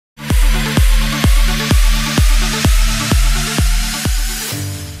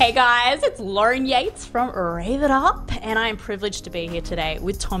Hey guys, it's Lauren Yates from Rave It Up, and I am privileged to be here today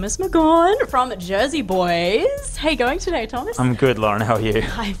with Thomas McGuane from Jersey Boys. How you going today, Thomas? I'm good, Lauren. How are you?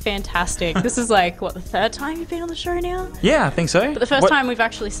 I'm fantastic. This is like, what, the third time you've been on the show now? Yeah, I think so. But the first time we've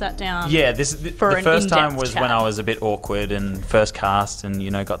actually sat down. Yeah, the first time was when I was a bit awkward and first cast and,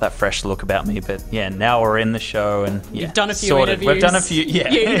 got that fresh look about me. But yeah, now we're in the show and You've done a few interviews. We've done a few, You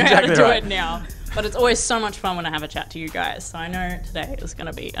know exactly how to do right. it now. But it's always so much fun when I have a chat to you guys. So I know today is going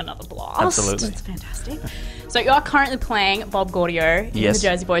to be another blast. Absolutely. It's fantastic. So you are currently playing Bob Gaudio in the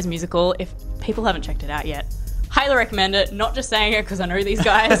Jersey Boys musical. If people haven't checked it out yet, highly recommend it. Not just saying it because I know these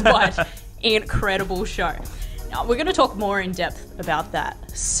guys, but incredible show. Now, we're going to talk more in depth about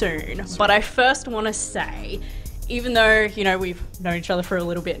that soon. But I first want to say, even though, we've known each other for a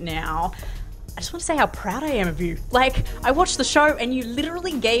little bit now, I just want to say how proud I am of you. Like, I watched the show and you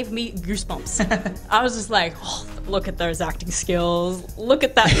literally gave me goosebumps. I was just like, oh, look at those acting skills. Look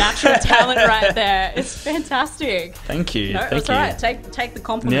at that natural talent right there. It's fantastic. Thank you. No, Thank that's you. all right. Take the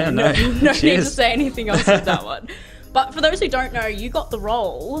compliment. Yeah, no. No need to say anything else with that one. But for those who don't know, you got the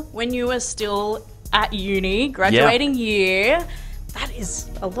role when you were still at uni, graduating year. That is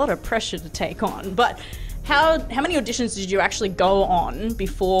a lot of pressure to take on. But how many auditions did you actually go on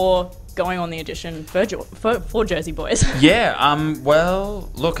before going on the audition for Jersey Boys? Well,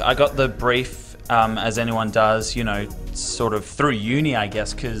 look, I got the brief, as anyone does, sort of through uni, I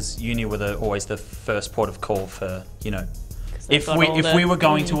guess, because uni were always the first port of call for, if we were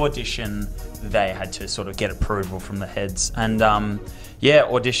going to audition, they had to sort of get approval from the heads. And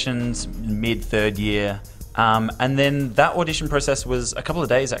auditions mid-third year. And then that audition process was a couple of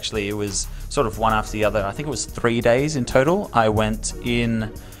days, actually. It was sort of one after the other. I think it was 3 days in total. I went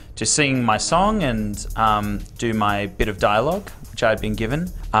in to sing my song and do my bit of dialogue, which I had been given.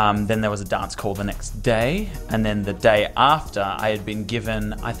 Then there was a dance call the next day. And then the day after, I had been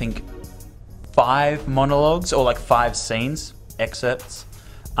given, I think, 5 monologues or like 5 scenes, excerpts,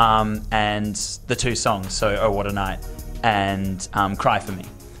 and the 2 songs, so Oh What a Night and Cry For Me.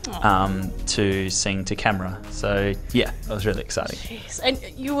 To sing to camera. So yeah, that was really exciting. Jeez. And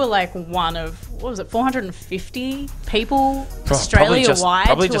you were like one of, 450 people Australia-wide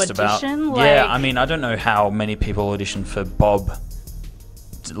probably to just audition? About. Yeah, I mean, I don't know how many people auditioned for Bob,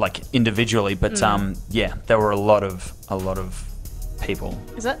 like individually, but there were a lot of people.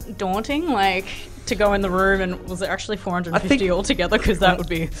 Is that daunting? Like, to go in the room and was it actually 450 altogether? Because that would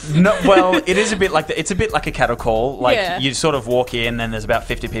be no. Well, it is a bit like it's a bit like a cattle call. Like you sort of walk in and there's about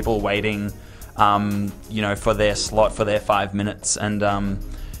 50 people waiting, for their slot for their 5 minutes, and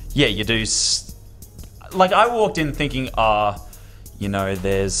you do. Like I walked in thinking,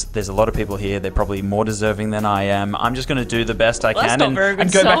 there's a lot of people here. They're probably more deserving than I am. I'm just going to do the best I can and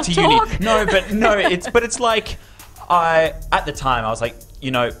go back to uni. No, it's like at the time I was like,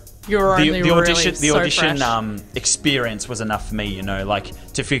 the audition experience was enough for me,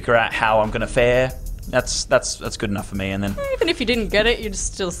 to figure out how I'm gonna fare. That's good enough for me. And then even if you didn't get it, you'd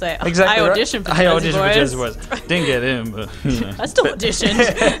still say, exactly I auditioned for Jersey Boys. Didn't get in, but I still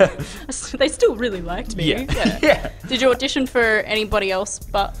auditioned. They still really liked me. Yeah. Did you audition for anybody else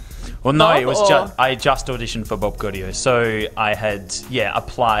but? Well, no, Bob, it was I just auditioned for Bob Gaudio. So I had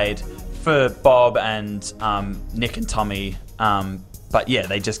applied for Bob and Nick and Tommy. But yeah,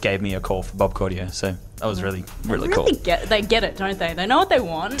 they just gave me a call for Bob Gaudio, so that was really cool. They get it, don't they? They know what they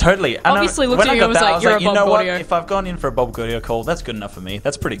want. Totally. Obviously looked at you and was like, you're a Bob Gaudio. What? If I've gone in for a Bob Gaudio call, that's good enough for me.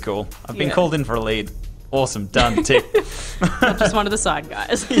 That's pretty cool. I've been called in for a lead. Awesome. Done. Tick. Not just one of the side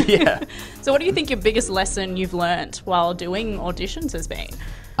guys. Yeah. So what do you think your biggest lesson you've learnt while doing auditions has been?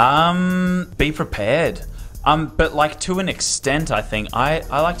 Be prepared. But like to an extent, I think. I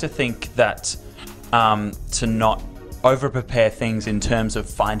like to think that to not over-prepare things in terms of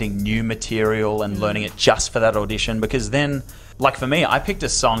finding new material and learning it just for that audition, because then, like for me, I picked a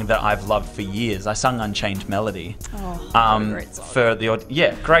song that I've loved for years. I sung Unchained Melody. Great song. For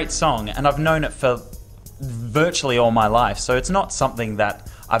the great song, and I've known it for virtually all my life. So it's not something that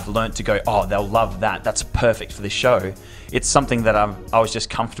I've learnt to go, they'll love that. That's perfect for this show. It's something that I was just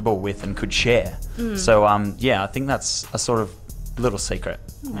comfortable with and could share. So I think that's a sort of little secret.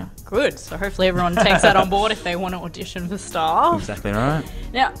 Yeah. Good. So hopefully everyone takes that on board if they want to audition for staff. Exactly right.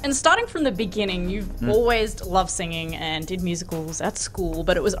 Now, and starting from the beginning, you've always loved singing and did musicals at school,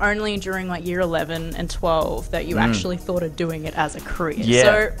 but it was only during like year 11 and 12 that you actually thought of doing it as a career. Yeah.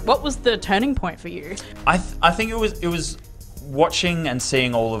 So what was the turning point for you? I think it was watching and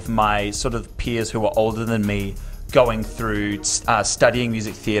seeing all of my sort of peers who were older than me going through studying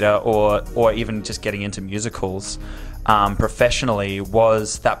music theatre or even just getting into musicals professionally,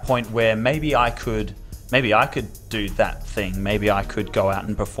 was that point where maybe I could maybe I could do that thing. Maybe I could go out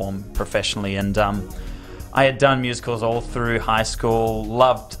and perform professionally. And I had done musicals all through high school,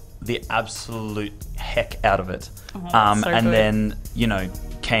 loved the absolute heck out of it. And then, you know,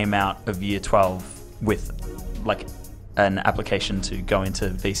 came out of year 12 with like an application to go into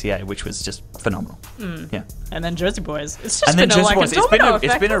VCA, which was just phenomenal. Yeah. And then Jersey Boys. It's just been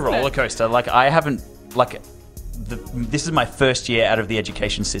it's been a roller coaster. Like I haven't this is my first year out of the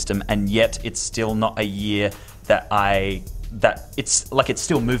education system, and yet it's still not a year that it's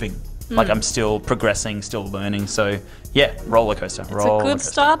still moving. Like I'm still progressing, still learning. So yeah, roller coaster. It's a good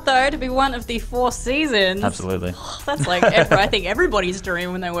start though to be one of the 4 seasons. Absolutely. That's like I think everybody's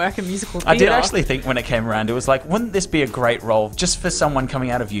dream when they work in musical theatre. I did actually think when it came around, it was like, wouldn't this be a great role just for someone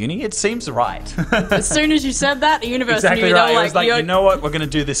coming out of uni? It seems right. As soon as you said that, the universe exactly knew. Right. They were it was like, you know what? We're going to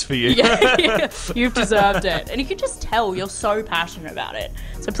do this for you. Yeah, you've deserved it. And you can just tell you're so passionate about it.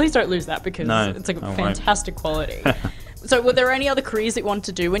 So please don't lose that, because it's like a fantastic quality. So were there any other careers that you wanted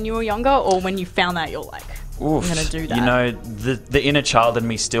to do when you were younger, or when you found that you're like, I'm going to do that? You know, the inner child in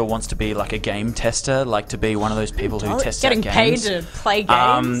me still wants to be like a game tester, like to be one of those people who tests out games. Getting paid to play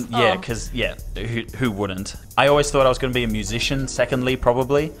games? Yeah, because, who wouldn't? I always thought I was going to be a musician, secondly,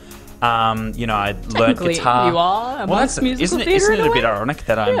 probably. You know, I learned guitar. You are amongst musical theatre. Isn't it a bit ironic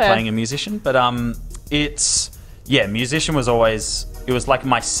that I'm playing a musician? But musician was always, it was like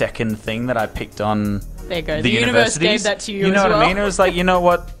my second thing that I picked on. There you go. The universe gave that to you. You know what I mean? It was like, you know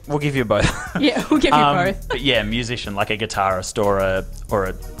what? We'll give you both. Yeah, we'll give you both. But yeah, musician, like a guitarist or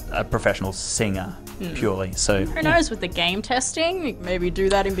a professional singer, purely. So who knows with the game testing? Maybe do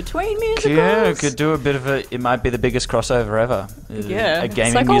that in between musicals. Yeah, could do a bit of a. It might be the biggest crossover ever. Yeah, a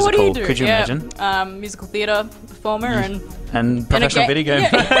gaming musical. What do you do? Could you imagine? Musical theatre performer and professional video game.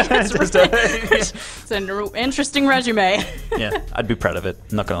 It's an interesting resume. Yeah, I'd be proud of it.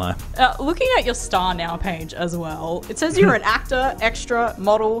 Not gonna lie. Looking at your Star Now page as well, it says you're an actor, extra,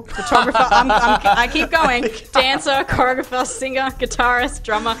 model, photographer. I keep going. Dancer, choreographer, singer, guitarist,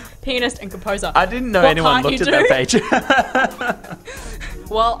 drummer, pianist, and composer. I didn't know anyone looked at that page.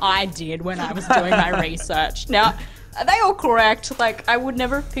 Well, I did when I was doing my research. Now, are they all correct? Like, I would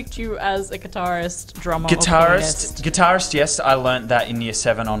never have picked you as a guitarist, drummer, or pianist. Guitarist, yes. I learnt that in year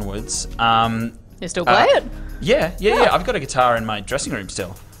 7 onwards. You still play it? Yeah. I've got a guitar in my dressing room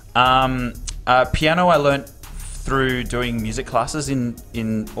still. Piano I learnt through doing music classes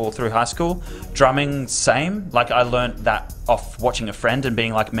in all through high school. Drumming, same. Like, I learnt that off watching a friend and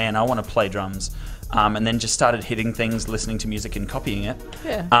being like, man, I want to play drums. And then just started hitting things, listening to music and copying it.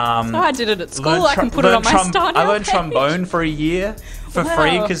 Yeah. So I did it at school. I can put it on my Star Now I learned page. trombone for a year for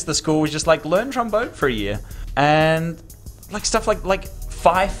free, because the school was just like, learn trombone for a year. And like stuff like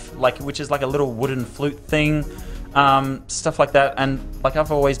fife, like, which is like a little wooden flute thing, stuff like that. And like,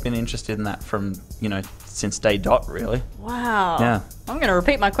 I've always been interested in that from, you know, since day dot, really. Wow. Yeah. I'm going to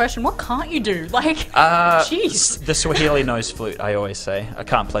repeat my question. What can't you do? Like, jeez. The Swahili nose flute, I always say. I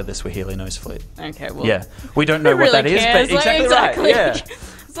can't play the Swahili nose flute. Okay, well. Yeah. We don't know what that is, but exactly right. Yeah.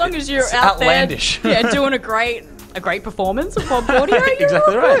 As long as you're it's out outlandish. there doing a great performance of Bob Gaudio, you're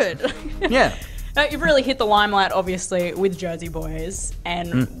exactly all right. good. Yeah. You've really hit the limelight, obviously, with Jersey Boys.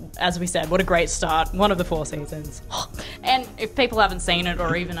 And as we said, what a great start. One of the 4 seasons. And if people haven't seen it,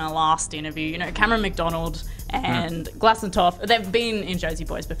 or even our last interview, you know, Cameron McDonald and Glassentoff, they've been in Jersey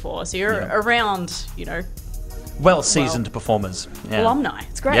Boys before. So you're around, you know, well-seasoned performers. Yeah. Alumni.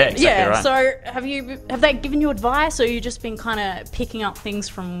 It's great. Yeah, exactly right. So have they given you advice, or you just been kind of picking up things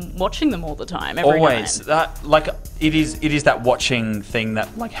from watching them all the time? Always. That, like, it is that watching thing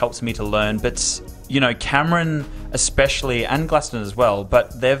that like helps me to learn. But you know, Cameron especially, and Glaston as well,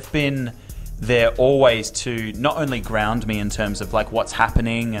 but they've been there always to not only ground me in terms of like what's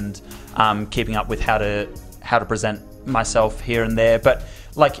happening and keeping up with how to present myself here and there, but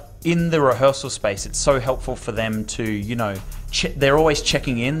like in the rehearsal space, it's so helpful for them to, you know, they're always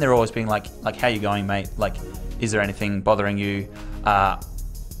checking in. They're always being like, how you going, mate? Like, is there anything bothering you?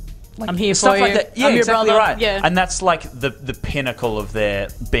 Like, I'm here stuff for like you. That. Yeah, I'm your exactly brother. right. Yeah. And that's like the pinnacle of their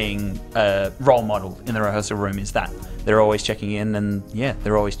being a role model in the rehearsal room, is that they're always checking in, and yeah,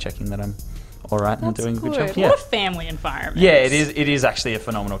 they're always checking that I'm all right and doing a good job. Yeah. What a family environment. Yeah, it is. It is actually a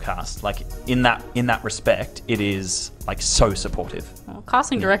phenomenal cast. Like in that respect, it is like so supportive. Well,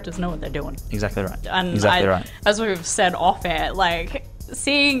 casting directors know what they're doing. Exactly right. And exactly right. As we've said off air, like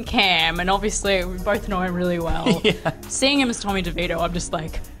seeing Cam, and obviously we both know him really well. Seeing him as Tommy DeVito, I'm just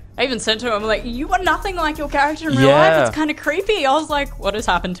like, I even said to him, like, you are nothing like your character in real life. It's kind of creepy. I was like, what has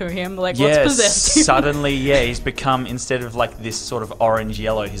happened to him? Like, what's possessed him? Suddenly, he's become, instead of like this sort of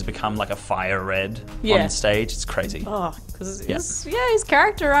orange-yellow, he's become like a fire red on stage. It's crazy. Oh, because his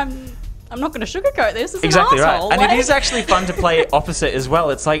character, I'm not going to sugarcoat this. It's exactly an asshole. right. And it is actually fun to play opposite as well.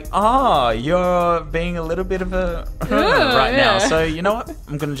 It's like, you're being a little bit of a right now. So you know what?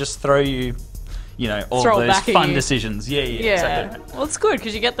 I'm going to just throw you, all those fun decisions. Yeah, exactly. Well, it's good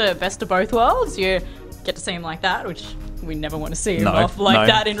because you get the best of both worlds. You get to see him like that, which we never want to see him off like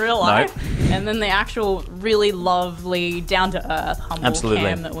that in real life. And then the actual really lovely, down-to-earth, humble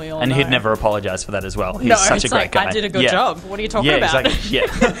Cam that we all know. And he'd never apologise for that as well. He's such a great guy. I did a good job. What are you talking about?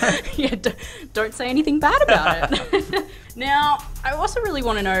 Exactly. Don't say anything bad about it. Now, I also really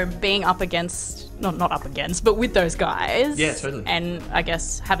want to know, being up against, not up against, but with those guys. Yeah, totally. And I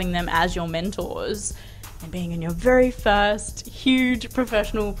guess having them as your mentors and being in your very first huge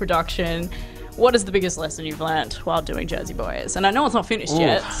professional production, what is the biggest lesson you've learned while doing Jersey Boys? And I know it's not finished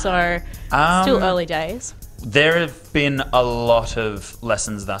yet, so still early days. There have been a lot of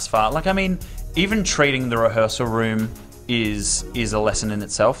lessons thus far. Like, I mean, even treating the rehearsal room is a lesson in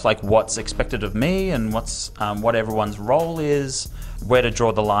itself. Like, what's expected of me and what everyone's role is, where to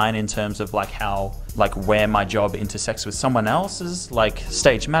draw the line in terms of where my job intersects with someone else's, like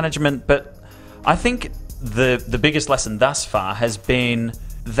stage management. But I think the biggest lesson thus far has been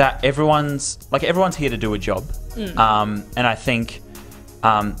that everyone's here to do a job, and I think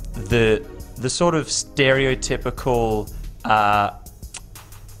the sort of stereotypical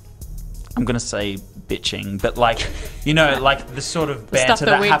I'm gonna say bitching, but like the sort of banter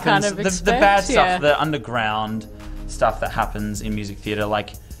that happens, kind of the bad stuff, the underground stuff that happens in music theatre,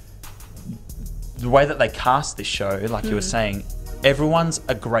 like the way that they cast this show, like you were saying, everyone's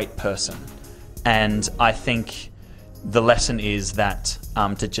a great person, and I think the lesson is that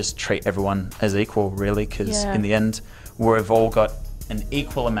to just treat everyone as equal, really, because in the end, we've all got an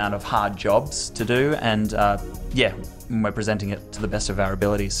equal amount of hard jobs to do, and we're presenting it to the best of our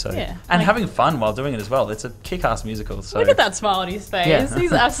abilities. So, and having fun while doing it as well. It's a kick-ass musical. So look at that smile on his face. Yeah.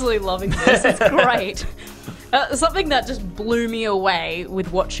 He's absolutely loving this. It's great. Something that just blew me away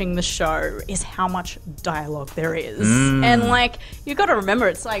with watching the show is how much dialogue there is. And you got to remember,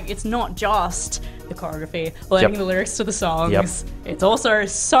 it's not just the choreography, learning the lyrics to the songs. It's also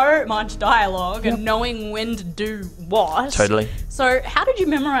so much dialogue and knowing when to do what. Totally. So how did you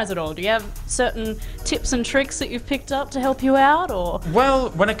memorize it all? Do you have certain tips and tricks that you've picked up to help you out, or? Well,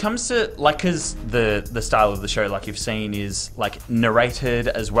 when it comes to because the style of the show, like you've seen, is narrated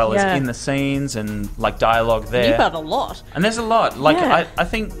as well as in the scenes and dialogue there. You've had a lot. And there's a lot. I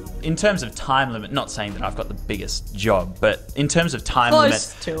think in terms of time limit, not saying that I've got the biggest job, but in terms of time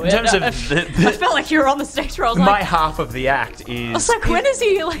limit, to in terms of I felt like you were on the stage where I was my half of the act is. I was like, when is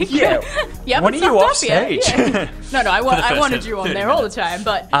he when are you off stage? No, I wanted you on there all the time,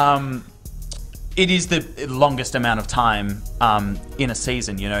 but it is the longest amount of time in a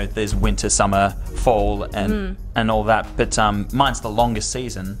season. There's winter, summer, fall, and all that. But mine's the longest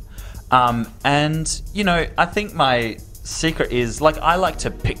season, and I think my secret is I like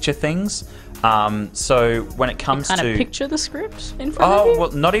to picture things. So when it comes you to picture the script in front of you?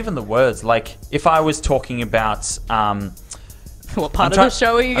 Well, not even the words. If I was talking about what part of the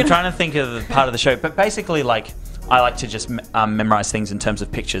show are you? I'm trying to think of the part of the show, but basically I like to just memorize things in terms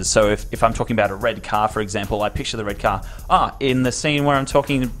of pictures. So if I'm talking about a red car, for example, I picture the red car. In the scene where I'm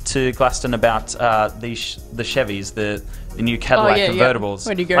talking to Glaston about the Chevys, the new Cadillac convertibles,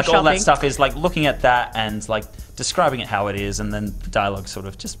 when you go all shopping. that stuff is looking at that and describing it how it is, and then the dialogue sort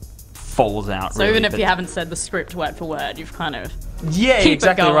of just falls out. So even if you haven't said the script word for word, you've kind of keep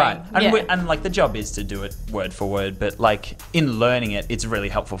exactly it going. Right. And the job is to do it word for word, but in learning it, it's really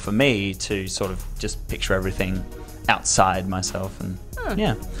helpful for me to sort of just picture everything outside myself, and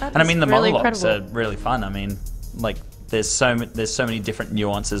and I mean the really monologues incredible. are really fun. I mean, there's so many different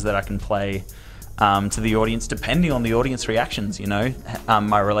nuances that I can play to the audience depending on the audience reactions.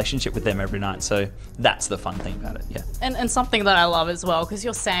 My relationship with them every night. So that's the fun thing about it. Yeah. And something that I love as well, because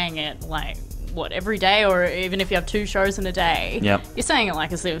you're saying it every day, or even if you have 2 shows in a day, you're saying it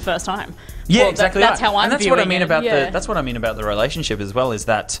like it's the first time. Yeah, exactly. That's how I'm and that's viewing what I mean it. about that's what I mean about the relationship as well, is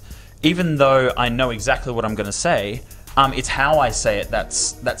that even though I know exactly what I'm going to say, it's how I say it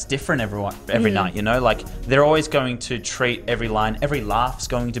that's different every night. They're always going to treat every line, every laugh's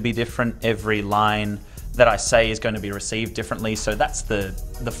going to be different, every line that I say is going to be received differently. So that's the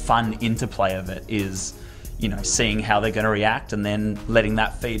fun interplay of it, is seeing how they're going to react and then letting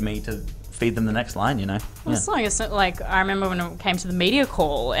that feed me to feed them the next line. It's I remember when it came to the media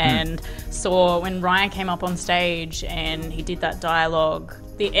call and saw when Ryan came up on stage and he did that dialogue,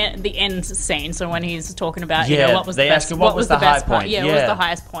 the end scene. So when he's talking about what was the best, what was the high point? What was the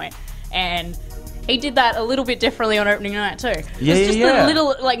highest point? And he did that a little bit differently on opening night too. Yeah, It's just yeah. a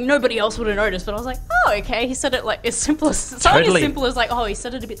little, like, nobody else would have noticed, but I was like, oh, okay, he said it like as simple as, something as simple as like, oh, he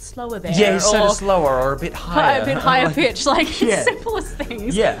said it a bit slower there. Yeah, he said or it slower or a bit higher. a bit higher pitch, like Yeah. simplest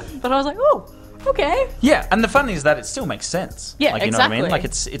things. Yeah. But I was like, oh, okay. Yeah, and the fun is that it still makes sense. Yeah, like, you know what I mean? exactly.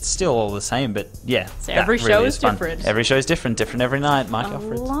 Like, it's still all the same, but yeah. So that every really show is fun. different. Every show is different every night, Mike I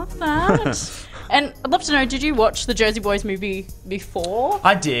Alfred. love that. And I'd love to know, did you watch the Jersey Boys movie before?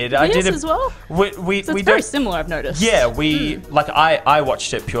 I did. This as well? We So it's don't. very similar, I've noticed. Yeah, like I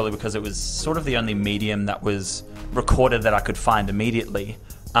watched it purely because it was sort of the only medium that was recorded that I could find immediately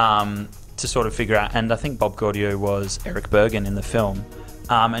to sort of figure out. And I think Bob Gaudio was Eric Bergen in the film.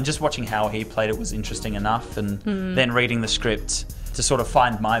 And just watching how he played it was interesting enough, and then reading the script to sort of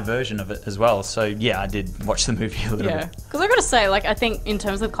find my version of it as well. So yeah, I did watch the movie a little bit. Because I gotta say, like, I think in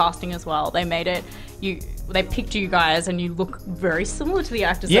terms of casting as well, they made it, they picked you guys and you look very similar to the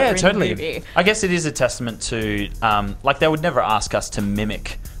actors that were in the movie. I guess it is a testament to, like, they would never ask us to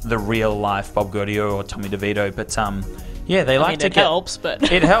mimic the real life Bob Gaudio or Tommy DeVito, but yeah, they like to it helps,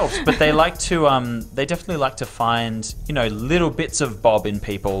 but it helps, but they like to they definitely like to find, you know, little bits of Bob in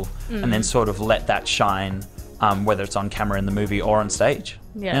people and then sort of let that shine, whether it's on camera in the movie or on stage.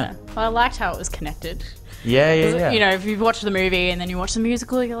 Yeah. Well, I liked how it was connected. Yeah. You know, if you watch the movie and then you watch the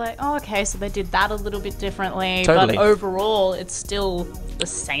musical, you're like, oh, okay, so they did that a little bit differently. Totally. But overall, it's still the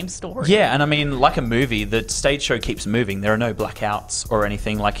same story. Yeah, and I mean, like a movie, the stage show keeps moving. There are no blackouts or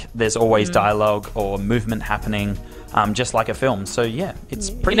anything. Like, there's always dialogue or movement happening, just like a film. So yeah, it's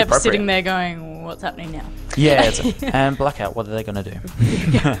pretty You're never appropriate. sitting there going, what's happening now? Yeah, and blackout. What are they going to do?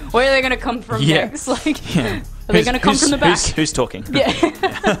 Where are they going to come from next? Like, are they going to come from the back? Who's talking?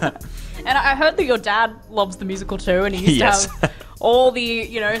 Yeah. And I heard that your dad loves the musical too, and he used to have all the,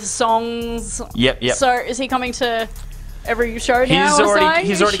 you know, songs. Yep. So is he coming to every show now?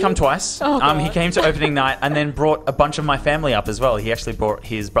 He's already come twice. Oh, he came to opening night and then brought a bunch of my family up as well. He actually brought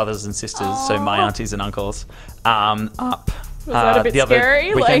his brothers and sisters, so my aunties and uncles, up. Was that a bit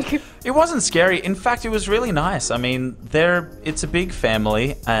scary? Like, it wasn't scary. In fact, it was really nice. I mean, it's a big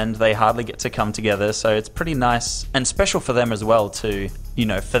family and they hardly get to come together, so it's pretty nice and special for them as well to, you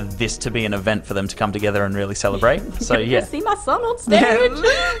know, for this to be an event for them to come together and really celebrate. So yeah. See my son on stage,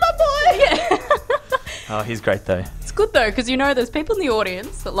 my boy. Yeah. Oh, he's great though. It's good though, because you know there's people in the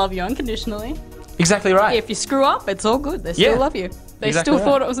audience that love you unconditionally. Exactly right. If you screw up, it's all good. They still love you. They Exactly still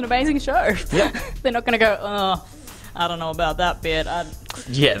thought it was an amazing show. Yeah. They're not going to go, oh, I don't know about that bit.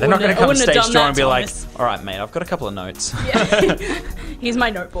 Yeah, they're not going to come stage door and be Thomas. like, all right, mate, I've got a couple of notes. Yeah. Here's my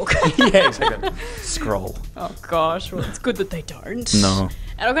notebook. Yeah, exactly. Scroll. Oh, gosh. Well, it's good that they don't. No.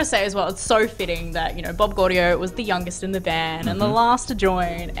 And I've got to say as well, it's so fitting that, you know, Bob Gaudio was the youngest in the band and the last to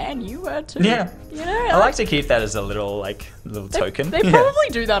join, and you were too. Yeah. You know? I like to keep that as a little token. They probably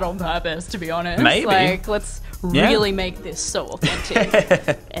do that on purpose, to be honest. Maybe. Like, let's really make this so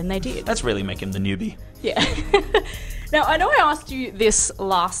authentic. And they did. Let's really make him the newbie. Yeah. Now, I know I asked you this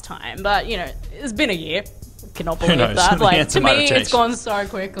last time, but, you know, it's been a year. Cannot believe that. Like, to me, it's gone so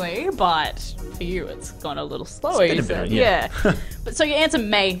quickly, but for you, it's gone a little slower. It's been a bit, yeah. But so your answer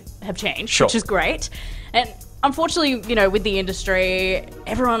may have changed, Sure. which is great. And unfortunately, you know, with the industry,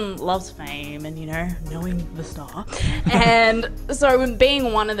 everyone loves fame and, you know, knowing the star. And so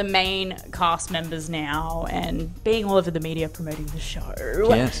being one of the main cast members now and being all over the media promoting the show,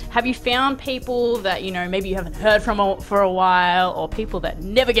 have you found people that, you know, maybe you haven't heard from for a while, or people that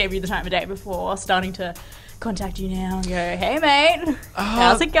never gave you the time of day before starting to contact you now and go, hey mate,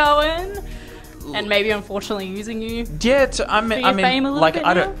 how's it going? And maybe unfortunately using you. Yeah, I mean, fame a little like bit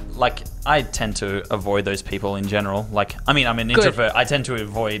I now? don't like. I tend to avoid those people in general. Like, I mean, I'm an introvert. I tend to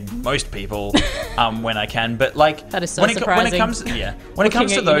avoid most people when I can. But like, that is so when surprising. It comes, when it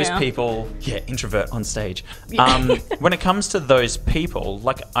comes to those people, introvert on stage. When it comes to those people,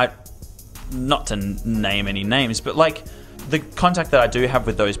 like, not to name any names, but like the contact that I do have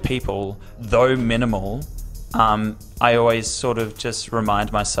with those people, though minimal. I always sort of just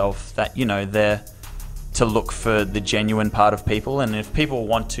remind myself that, you know, they're to look for the genuine part of people, and if people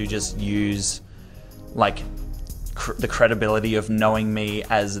want to just use like the credibility of knowing me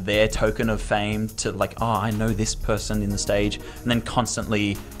as their token of fame to like, oh, I know this person in the stage, and then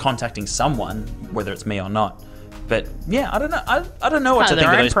constantly contacting someone, whether it's me or not. But yeah, I don't know. I don't know what to think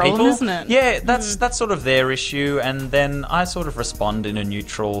of those people. Isn't it? Yeah, that's sort of their issue, and then I sort of respond in a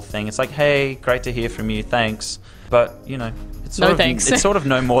neutral thing. It's like, hey, great to hear from you, thanks. But you know, it's sort of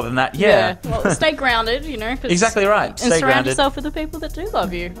no more than that. Yeah. Well, stay grounded, you know. Exactly right. And stay surround grounded. yourself with the people that do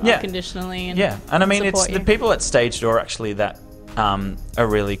love you unconditionally. And and I mean, it's support you. the people at Stage Door actually that are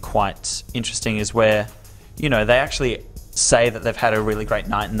really quite interesting. Is where, you know, they actually say that they've had a really great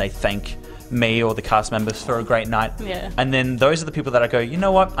night and they thank me or the cast members for a great night. Yeah. And then those are the people that I go, you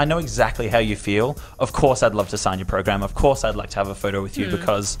know what? I know exactly how you feel. Of course, I'd love to sign your program. Of course, I'd like to have a photo with you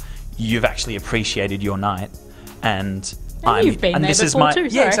because you've actually appreciated your night. And you've been there before too.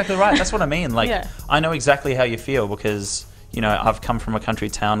 Yeah, exactly right. That's what I mean. Like, Yeah. I know exactly how you feel because, you know, I've come from a country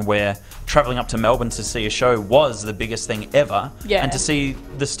town where traveling up to Melbourne to see a show was the biggest thing ever. Yeah. And to see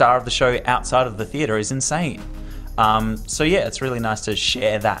the star of the show outside of the theatre is insane. So yeah, it's really nice to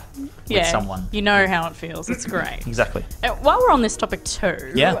share that with someone. You know how it feels. It's great. Exactly. While we're on this topic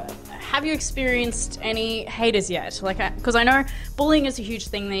too, Yeah. have you experienced any haters yet? Like, because I know bullying is a huge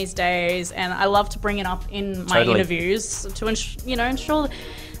thing these days, and I love to bring it up in my interviews to ensure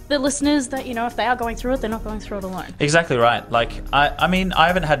the listeners that, you know, if they are going through it, they're not going through it alone. Exactly right. Like, I mean, I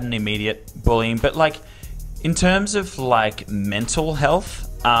haven't had an immediate bullying, but like, in terms of like mental health,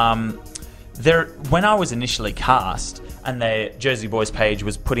 when I was initially cast and the Jersey Boys page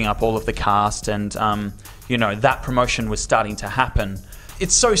was putting up all of the cast and, you know, that promotion was starting to happen,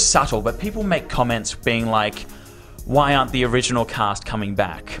 it's so subtle, but people make comments being like, why aren't the original cast coming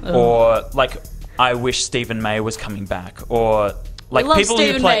back? Or like, I wish Stephen May was coming back. Or like, love people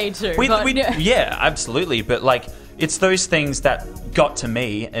Stephen who play... May too. Yeah, absolutely. But like, it's those things that got to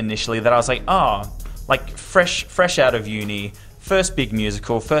me initially that I was like, oh, like fresh out of uni, first big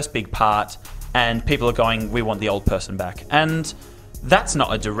musical, first big part, and people are going, we want the old person back. And that's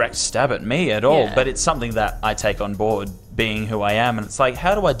not a direct stab at me at all, but it's something that I take on board, being who I am. And it's like,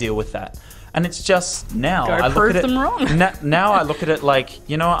 how do I deal with that? And it's just now Go I look prove at it, them wrong. now I look at it like,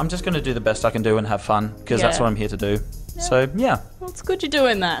 you know what, I'm just going to do the best I can do and have fun because that's what I'm here to do. So, yeah. Well, it's good you're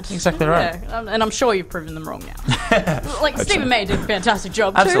doing that. Exactly right. Yeah. And I'm sure you've proven them wrong now. Like, Stephen May did a fantastic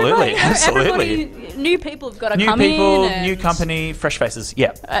job too. Absolutely, Like, absolutely. New people have got to New come people, in. new company, fresh faces.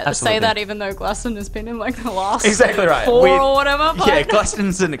 Yeah, absolutely. Say that even though Glaston has been in like the last exactly right. 4 or whatever. Yeah,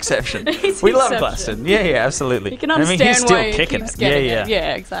 Glaston's an exception. We love Glaston. Yeah, absolutely. You can understand he's still why he kicking keeps it. getting Yeah. it.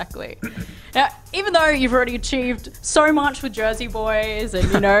 Yeah, exactly. Now, even though you've already achieved so much with Jersey Boys and,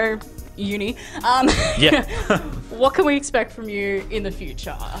 you know, uni, what can we expect from you in the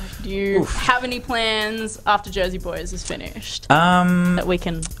future? Do you have any plans after Jersey Boys is finished that we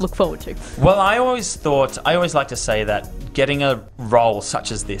can look forward to? Well, I always like to say that getting a role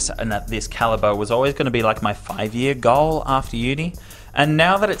such as this and at this caliber was always going to be like my 5-year goal after uni. And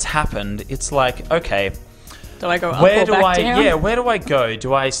now that it's happened, it's like, okay, do I go up where or do back I down? yeah, where do I go?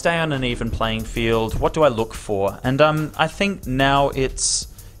 Do I stay on an even playing field? What do I look for? And I think now it's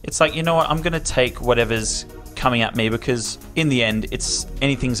like, you know what, I'm going to take whatever's coming at me because in the end,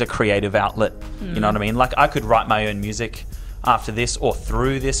 anything's a creative outlet. You know what I mean? Like, I could write my own music after this or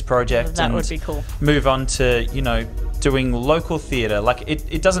through this project. That would be cool. Move on to, you know, doing local theatre. Like,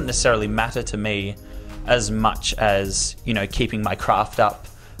 it doesn't necessarily matter to me as much as, you know, keeping my craft up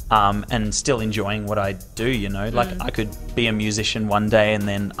and still enjoying what I do, you know? Like, I could be a musician one day and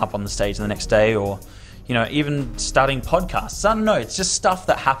then up on the stage the next day, or, you know, even starting podcasts. I don't know. It's just stuff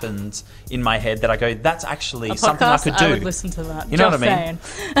that happens in my head that I go, that's actually something I could do. I would listen to that. You know what I mean?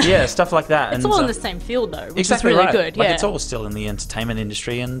 Yeah, stuff like that. It's all in the same field, though, which exactly is really right. good. Like, yeah. it's all still in the entertainment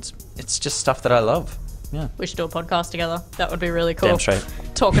industry, and it's just stuff that I love. Yeah. We should do a podcast together. That would be really cool. Damn straight.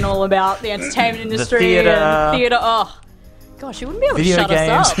 Talking all about the entertainment industry, theatre. and theatre. Oh, gosh, you wouldn't be able Video to shut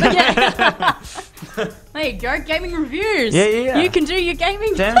games. us up. Yeah. There you go, gaming reviews. Yeah. You can do your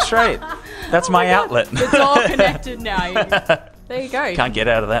gaming. Damn straight. That's my outlet. It's all connected now. There you go. Can't get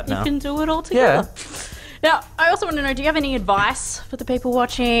out of that You now. can do it all together. Yeah. Now, I also want to know, do you have any advice for the people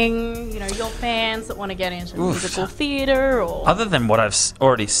watching, you know, your fans that want to get into musical theatre or... Other than what I've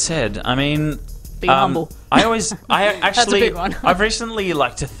already said, I mean... Be humble. I actually... That's a big one. I've recently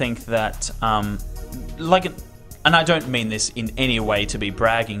liked to think that, like... And I don't mean this in any way to be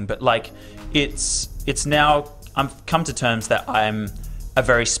bragging, but like, it's now... I've come to terms that I'm a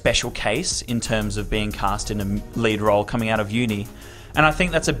very special case in terms of being cast in a lead role coming out of uni. And I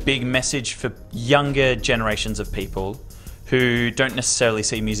think that's a big message for younger generations of people who don't necessarily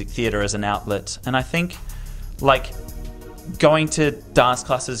see music theatre as an outlet. And I think, like, going to dance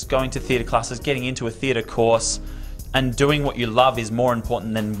classes, going to theatre classes, getting into a theatre course and doing what you love is more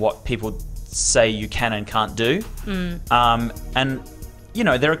important than what people say you can and can't do. And, you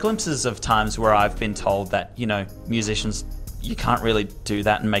know, there are glimpses of times where I've been told that, you know, musicians, you can't really do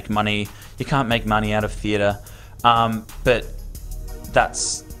that and make money. You can't make money out of theatre. But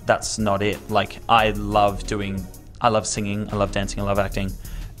that's not it. Like, I love singing, I love dancing, I love acting.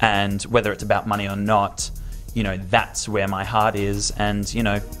 And whether it's about money or not, you know, that's where my heart is. And, you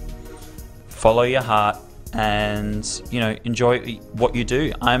know, follow your heart and, you know, enjoy what you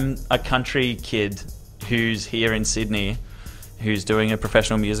do. I'm a country kid who's here in Sydney who's doing a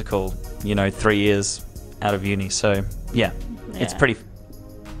professional musical, 3 years out of uni. So yeah. It's pretty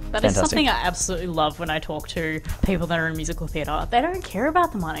That fantastic. is something I absolutely love when I talk to people that are in musical theatre. They don't care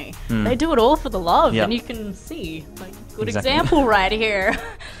about the money. They do it all for the love, and you can see, like, good example right here.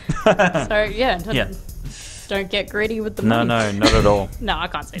 So yeah, don't get greedy with the money. No, not at all. No, I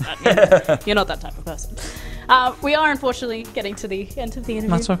can't say that. You're not that type of person. We are unfortunately getting to the end of the interview.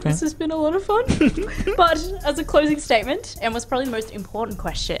 That's okay. This has been a lot of fun. But as a closing statement, and was probably the most important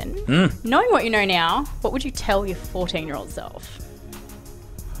question, knowing what you know now, what would you tell your 14-year-old self?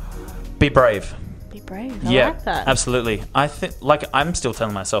 Be brave. Be brave. I like that. Absolutely. I think, I'm still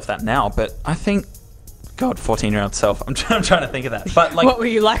telling myself that now, but I think, God, 14-year-old self. I'm trying to think of that. But what were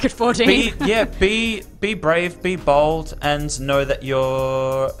you like at 14? Be brave, be bold, and know that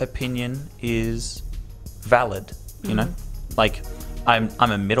your opinion is valid. You know, I'm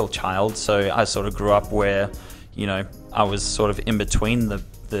a middle child, so I sort of grew up where, I was sort of in between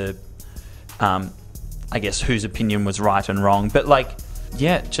the I guess whose opinion was right and wrong, but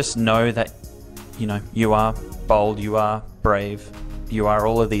just know that, you are bold, you are brave, you are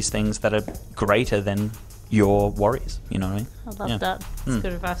all of these things that are greater than your worries. You know what I mean? I love that. It's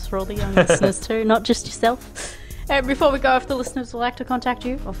good advice for all the young listeners too, not just yourself. Before we go, if the listeners would like to contact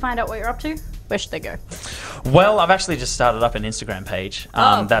you or find out what you're up to, where should they go? Well, I've actually just started up an Instagram page.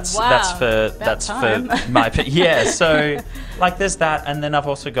 That's for my So there's that, and then I've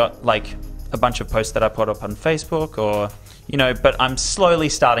also got a bunch of posts that I put up on Facebook, or but I'm slowly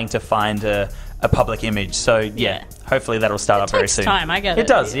starting to find a public image. So hopefully that'll start up very soon. It takes time, I get it. It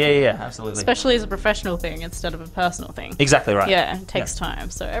does, yeah, absolutely. Especially as a professional thing instead of a personal thing. Exactly right. Yeah, it takes time.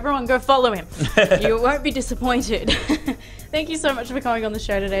 So everyone go follow him. You won't be disappointed. Thank you so much for coming on the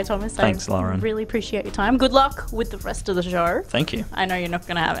show today, Thomas. Thanks, Lauren. I really appreciate your time. Good luck with the rest of the show. Thank you. I know you're not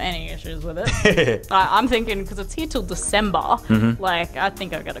going to have any issues with it. I'm thinking, because it's here till December, I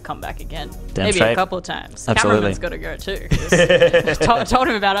think I've got to come back again. Maybe a couple of times. Absolutely. Cameraman's got to go too. Told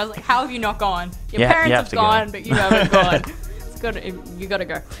him about it. I was like, how have you not gone? Your parents have gone, but you haven't gone. You got to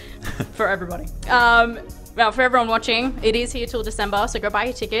go. For everybody. Well, for everyone watching, it is here till December, so go buy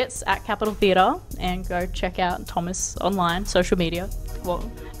your tickets at Capitol Theatre and go check out Thomas online, social media,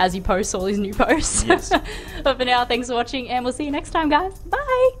 as he posts all his new posts. Yes. But for now, thanks for watching, and we'll see you next time, guys.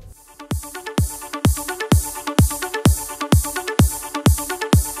 Bye!